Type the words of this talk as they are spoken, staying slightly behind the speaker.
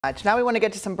Now we want to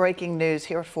get to some breaking news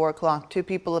here at 4 o'clock. 2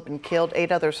 people have been killed,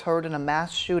 8 others hurt in a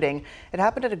mass shooting. It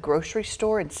happened at a grocery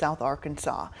store in South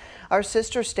Arkansas. Our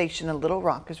sister station in Little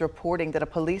Rock is reporting that a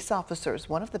police officer is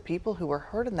one of the people who were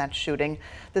hurt in that shooting.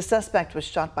 The suspect was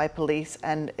shot by police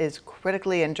and is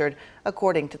critically injured,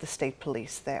 according to the state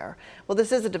police there. Well,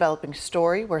 this is a developing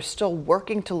story. We're still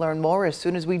working to learn more. As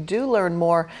soon as we do learn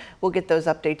more, we'll get those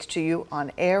updates to you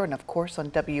on air and, of course,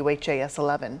 on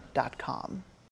WHAS11.com.